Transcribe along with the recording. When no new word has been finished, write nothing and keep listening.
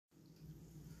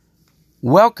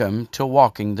Welcome to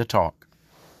Walking the Talk.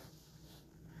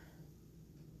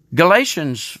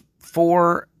 Galatians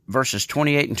 4 verses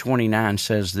 28 and 29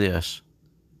 says this,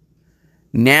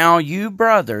 "Now you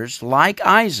brothers, like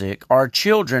Isaac, are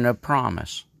children of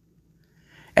promise.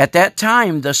 At that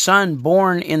time the son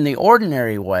born in the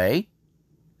ordinary way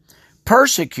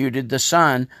persecuted the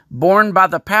son born by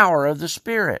the power of the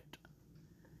Spirit.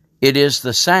 It is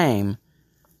the same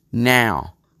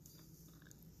now."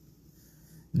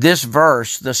 This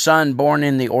verse, the son born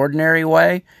in the ordinary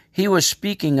way, he was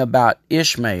speaking about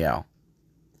Ishmael.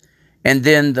 And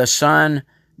then the son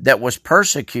that was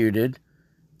persecuted,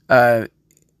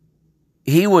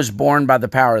 he was born by the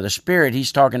power of the Spirit.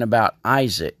 He's talking about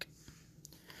Isaac.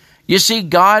 You see,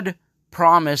 God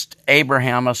promised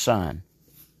Abraham a son.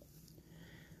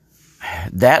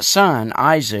 That son,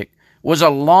 Isaac, was a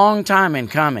long time in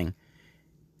coming.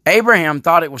 Abraham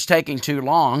thought it was taking too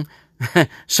long,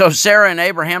 so Sarah and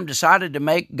Abraham decided to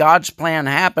make God's plan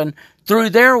happen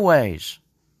through their ways.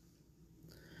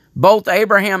 Both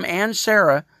Abraham and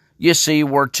Sarah, you see,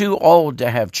 were too old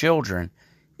to have children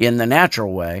in the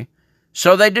natural way,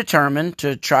 so they determined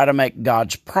to try to make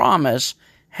God's promise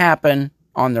happen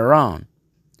on their own.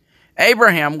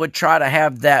 Abraham would try to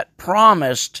have that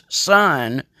promised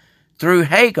son through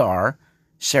Hagar,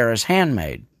 Sarah's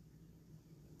handmaid.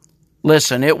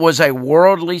 Listen, it was a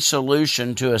worldly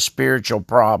solution to a spiritual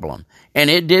problem,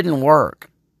 and it didn't work.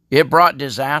 It brought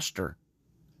disaster.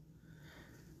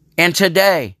 And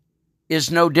today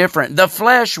is no different. The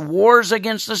flesh wars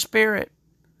against the Spirit.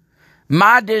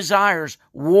 My desires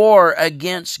war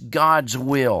against God's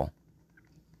will.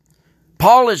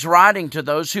 Paul is writing to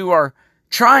those who are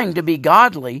trying to be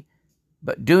godly,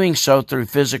 but doing so through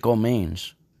physical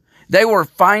means. They were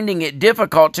finding it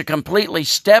difficult to completely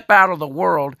step out of the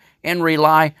world and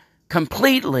rely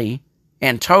completely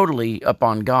and totally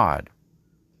upon God.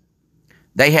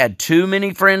 They had too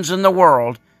many friends in the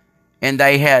world, and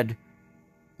they had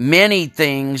many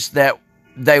things that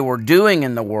they were doing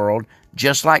in the world,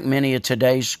 just like many of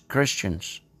today's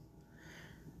Christians.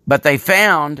 But they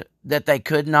found that they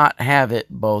could not have it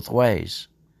both ways.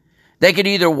 They could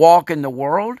either walk in the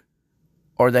world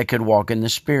or they could walk in the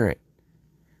Spirit.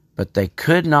 But they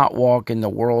could not walk in the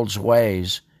world's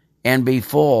ways and be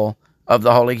full of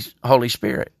the Holy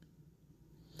Spirit.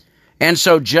 And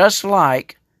so just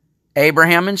like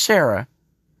Abraham and Sarah,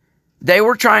 they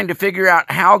were trying to figure out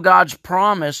how God's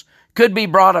promise could be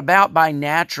brought about by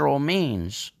natural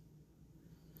means.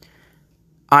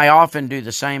 I often do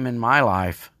the same in my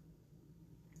life.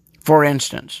 For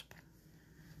instance,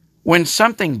 when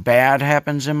something bad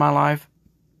happens in my life,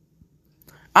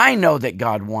 I know that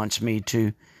God wants me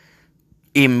to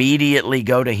immediately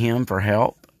go to Him for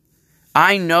help.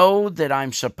 I know that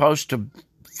I'm supposed to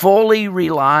fully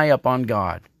rely upon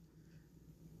God.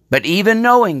 But even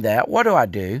knowing that, what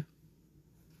do?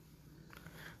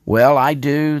 Well, I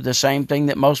do the same thing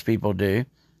that most people do.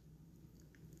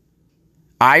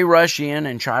 I rush in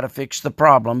and try to fix the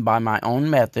problem by my own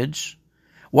methods,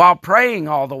 while praying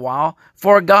all the while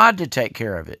for God to take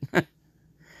care of it.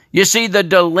 You see, the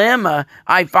dilemma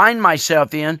I find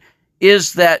myself in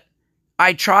is that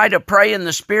I try to pray in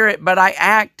the Spirit, but I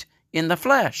act in the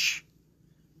flesh,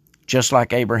 just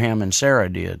like Abraham and Sarah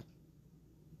did.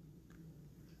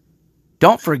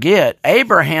 Don't forget,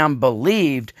 Abraham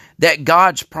believed that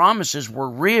God's promises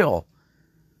were real,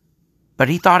 but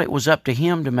he thought it was up to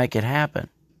him to make it happen.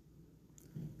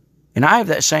 And I have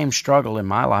that same struggle in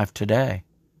my life today.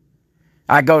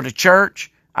 I go to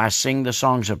church, I sing the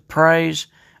songs of praise,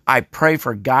 I pray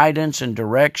for guidance and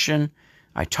direction,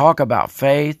 I talk about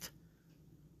faith,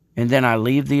 and then I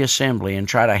leave the assembly and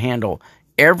try to handle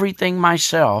everything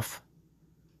myself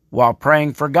while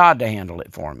praying for God to handle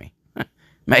it for me.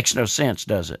 Makes no sense,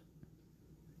 does it?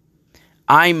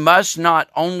 I must not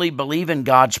only believe in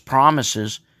God's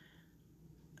promises,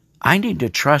 I need to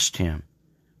trust Him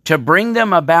to bring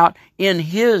them about in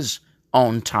His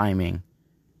own timing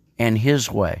and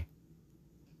His way.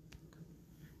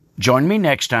 Join me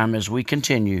next time as we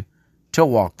continue to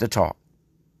walk the talk.